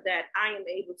make sure that I am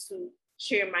able to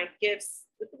share my gifts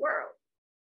with the world.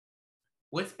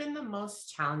 What's been the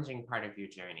most challenging part of your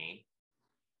journey?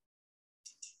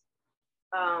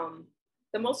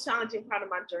 The most challenging part of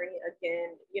my journey, again,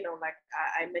 you know, like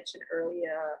I mentioned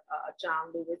earlier,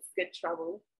 John Lewis, Good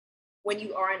Trouble, when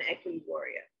you are an equity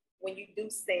warrior, when you do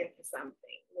stand for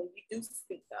something, when you do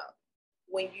speak up,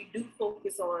 when you do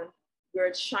focus on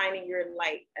your shining your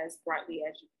light as brightly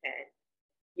as you can,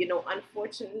 you know,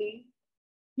 unfortunately,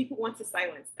 people want to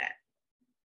silence that.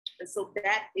 And so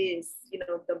that is, you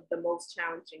know, the most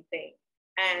challenging thing.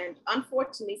 And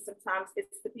unfortunately, sometimes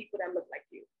it's the people that look like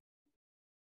you.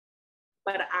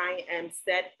 But I am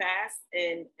steadfast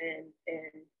in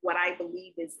what I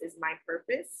believe is my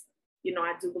purpose. You know,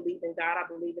 I do believe in God. I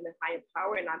believe in a higher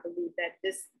power, and I believe that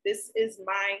this is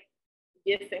my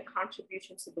gift and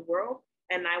contribution to the world,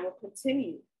 and I will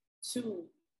continue to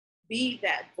be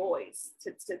that voice,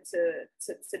 to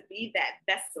be that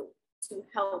vessel to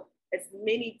help as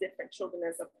many different children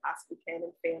as I possibly can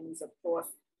and families across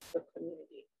the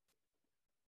community.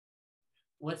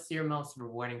 What's your most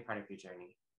rewarding part of your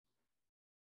journey?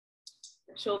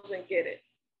 The children get it.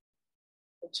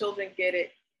 The children get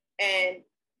it. And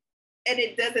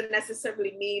it doesn't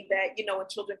necessarily mean that, you know, when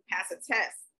children pass a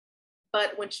test,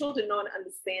 but when children know and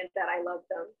understand that I love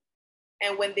them,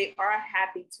 and when they are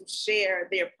happy to share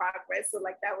their progress. So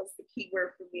like that was the key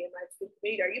word for me in my school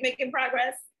community. Are you making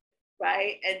progress?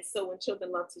 Right? And so when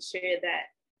children love to share that,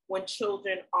 when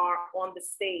children are on the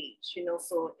stage, you know,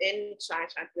 so in Shine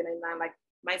Shine 399, like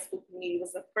my school community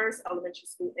was the first elementary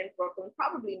school in Brooklyn,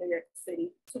 probably New York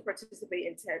City, to participate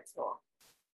in TED Talk.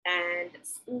 And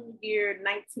school year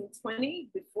 1920,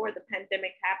 before the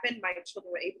pandemic happened, my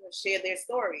children were able to share their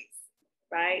stories,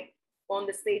 right, on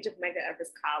the stage of Medgar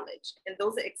Evers College. And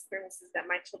those are experiences that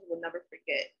my children will never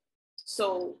forget.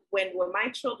 So when my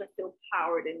children feel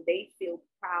powered and they feel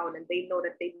proud and they know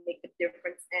that they make a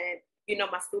difference, and, you know,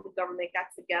 my student government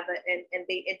got together and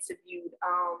they interviewed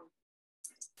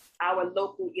our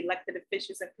local elected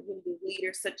officials and community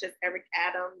leaders such as Eric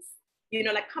Adams, you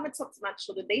know, like come and talk to my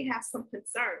children. They have some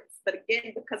concerns, but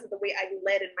again, because of the way I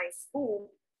led in my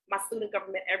school, my student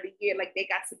government every year, like they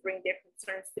got to bring their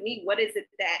concerns to me. What is it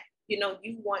that, you know,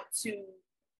 you want to,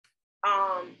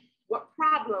 what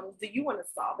problems do you want to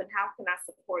solve and how can I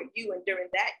support you? And during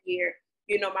that year,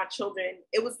 you know, my children,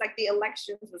 it was like the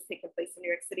elections was taking place in New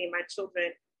York City, and my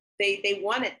children, they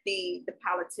wanted the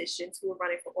politicians who were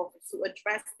running for office to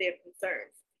address their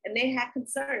concerns. And they had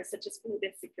concerns such as food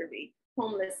insecurity,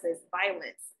 homelessness,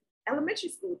 violence, elementary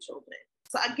school children.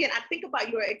 So again, I think about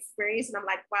your experience and I'm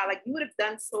like, wow, like you would have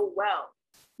done so well,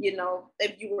 you know,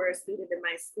 if you were a student in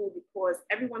my school, because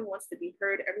everyone wants to be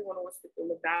heard, everyone wants to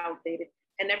feel validated,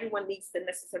 and everyone needs the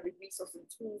necessary resources and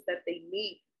tools that they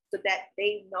need so that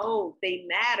they know they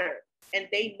matter and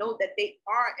they know that they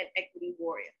are an equity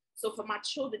warrior. So for my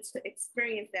children to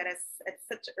experience that at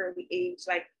such an early age,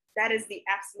 like that is the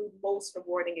absolute most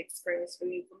rewarding experience for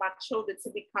you. For my children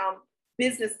to become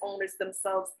business owners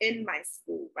themselves in my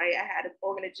school, right? I had an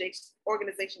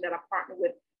organization that I partnered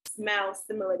with, SMEL,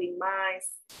 Stimulating Minds,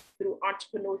 through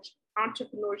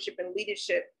entrepreneurship and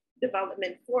leadership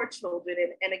development for children.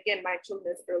 And again, my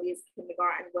children as early as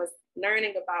kindergarten was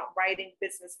learning about writing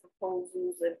business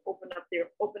proposals and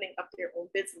opening up their own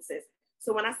businesses.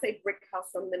 So when I say Brick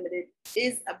House Unlimited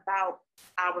is about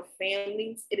our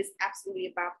families, it is absolutely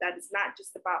about that. It's not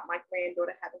just about my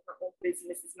granddaughter having her own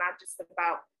business. It's not just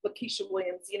about Lakeisha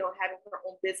Williams, you know, having her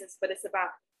own business, but it's about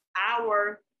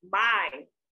my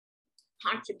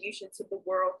contribution to the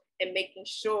world and making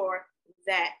sure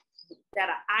that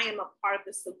I am a part of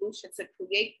the solution to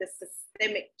create the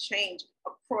systemic change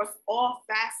across all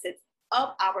facets of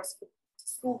our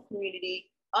school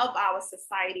community, of our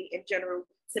society in general,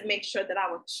 to make sure that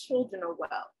our children are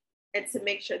well and to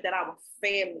make sure that our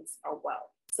families are well.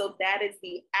 So that is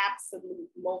the absolute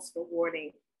most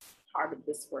rewarding part of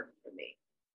this work for me.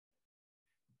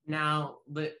 Now,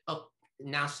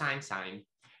 Shine.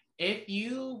 If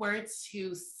you were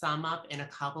to sum up in a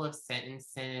couple of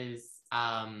sentences,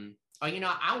 I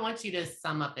want you to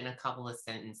sum up in a couple of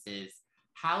sentences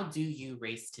How do you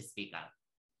race to speak up?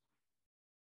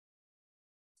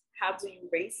 How do you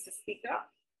race to speak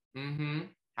up? Mm-hmm.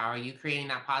 How are you creating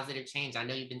that positive change? I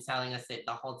know you've been telling us it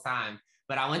the whole time,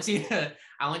 but I want you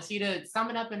to sum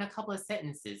it up in a couple of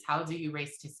sentences. How do you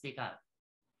race to speak up?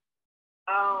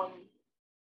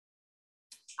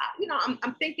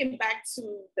 I'm thinking back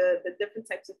to the different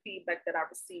types of feedback that I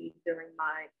received during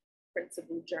my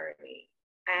principal journey.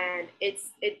 And it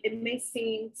may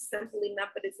seem simple enough,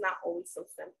 but it's not always so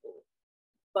simple.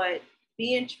 But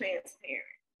being transparent,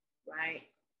 right?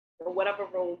 Or whatever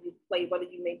role you play, whether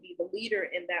you may be the leader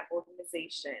in that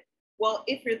organization. Well,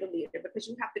 if you're the leader, because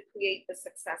you have to create the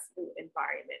successful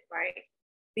environment, right?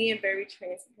 Being very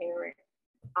transparent,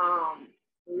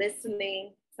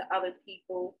 listening to other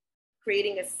people,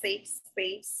 creating a safe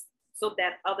space so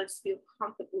that others feel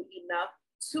comfortable enough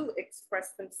to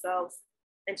express themselves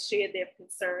and share their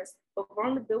concerns. But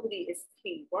vulnerability is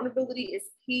key. Vulnerability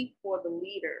is key for the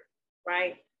leader,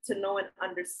 right? To know and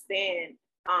understand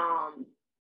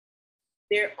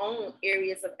their own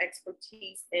areas of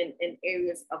expertise and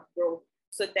areas of growth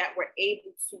so that we're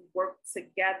able to work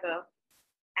together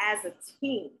as a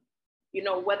team,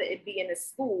 whether it be in a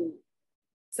school,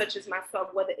 such as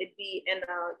myself, whether it be in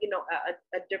a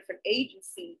different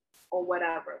agency or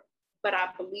whatever. But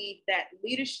I believe that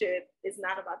leadership is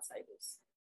not about titles.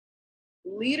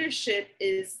 Leadership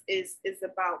is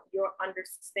about your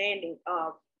understanding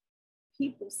of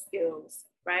people skills,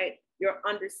 right? Your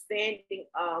understanding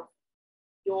of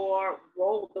your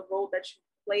role, the role that you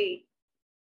play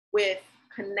with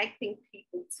connecting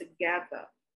people together,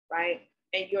 right?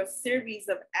 And your series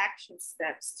of action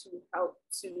steps to help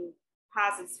to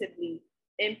positively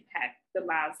impact the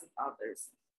lives of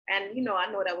others. And, I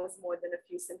know that was more than a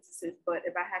few sentences, but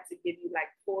if I had to give you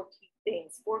like 4 key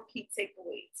things, 4 key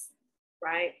takeaways,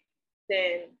 right?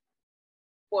 Then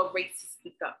for a race to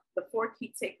speak up, the 4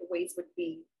 key takeaways would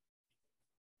be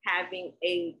having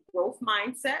a growth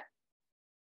mindset,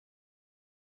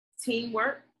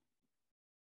 teamwork,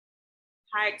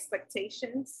 high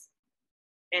expectations,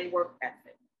 and work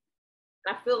ethic.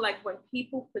 And I feel like when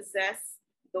people possess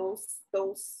those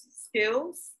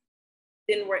skills,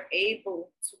 then we're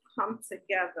able to come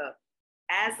together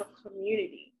as a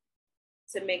community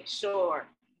to make sure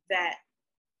that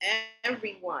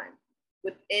everyone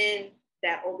within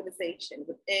that organization,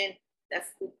 within that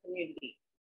school community,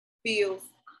 feels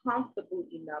comfortable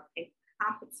enough and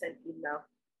competent enough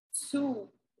to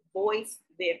voice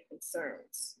their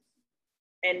concerns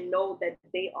and know that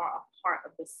they are a part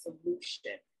of the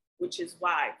solution, which is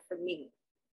why, for me,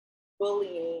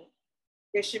 bullying,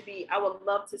 I would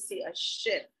love to see a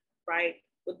shift, right,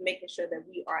 with making sure that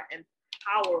we are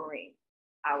empowering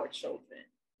our children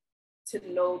to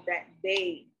know that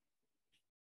they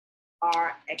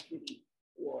are equity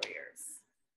warriors.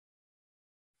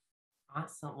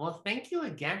 Awesome. Well, thank you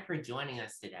again for joining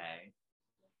us today.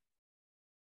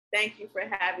 Thank you for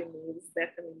having me. It was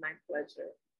definitely my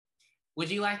pleasure. Would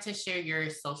you like to share your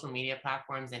social media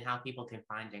platforms and how people can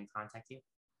find and contact you?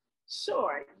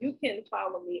 Sure. You can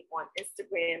follow me on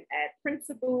Instagram at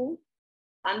principal_shine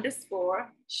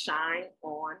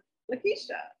on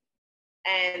Lakeisha.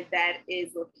 And that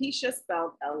is Lakeisha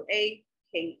spelled Lakeeasha.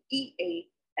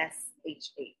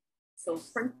 So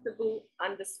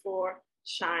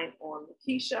principal_shine on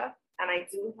Lakeisha. And I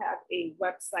do have a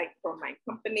website for my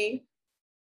company,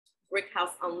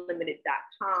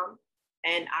 brickhouseunlimited.com.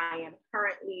 And I am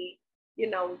currently,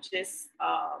 just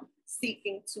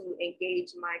seeking to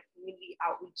engage my community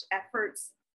outreach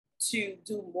efforts to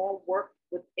do more work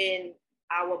within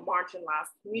our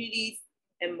marginalized communities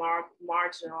and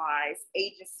marginalized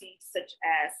agencies, such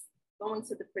as going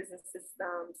to the prison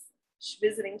systems,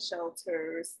 visiting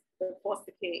shelters, the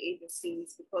foster care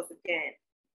agencies, because again,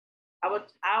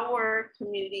 our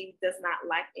community does not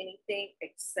lack anything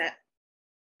except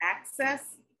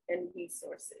access and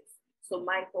resources. So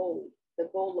my goal, the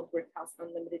goal of Brick House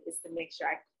Unlimited, is to make sure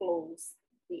I close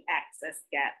the access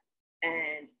gap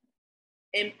and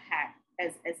impact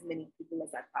as many people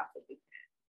as I possibly can.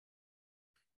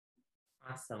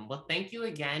 Awesome. Well, thank you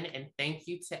again. And thank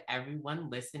you to everyone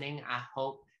listening. I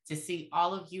hope to see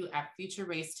all of you at future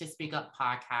Race to Speak Up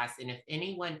podcast. And if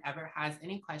anyone ever has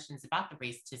any questions about the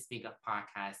Race to Speak Up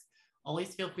podcast,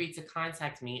 always feel free to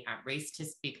contact me at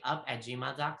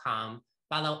racetospeakup@gmail.com.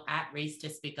 Follow at Race to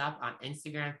Speak Up on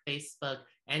Instagram, Facebook,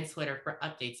 and Twitter for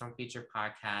updates on future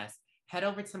podcasts. Head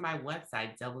over to my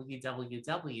website,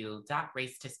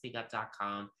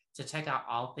 www.racetospeakup.com, to check out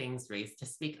all things Race to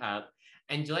Speak Up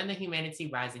and join the Humanity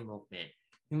Rising movement.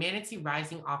 Humanity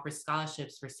Rising offers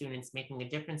scholarships for students making a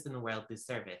difference in the world through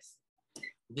service.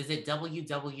 Visit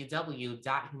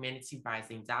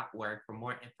www.humanityrising.org for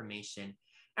more information.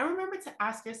 And remember to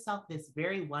ask yourself this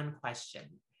very one question: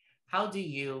 how do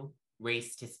you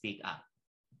race to speak up?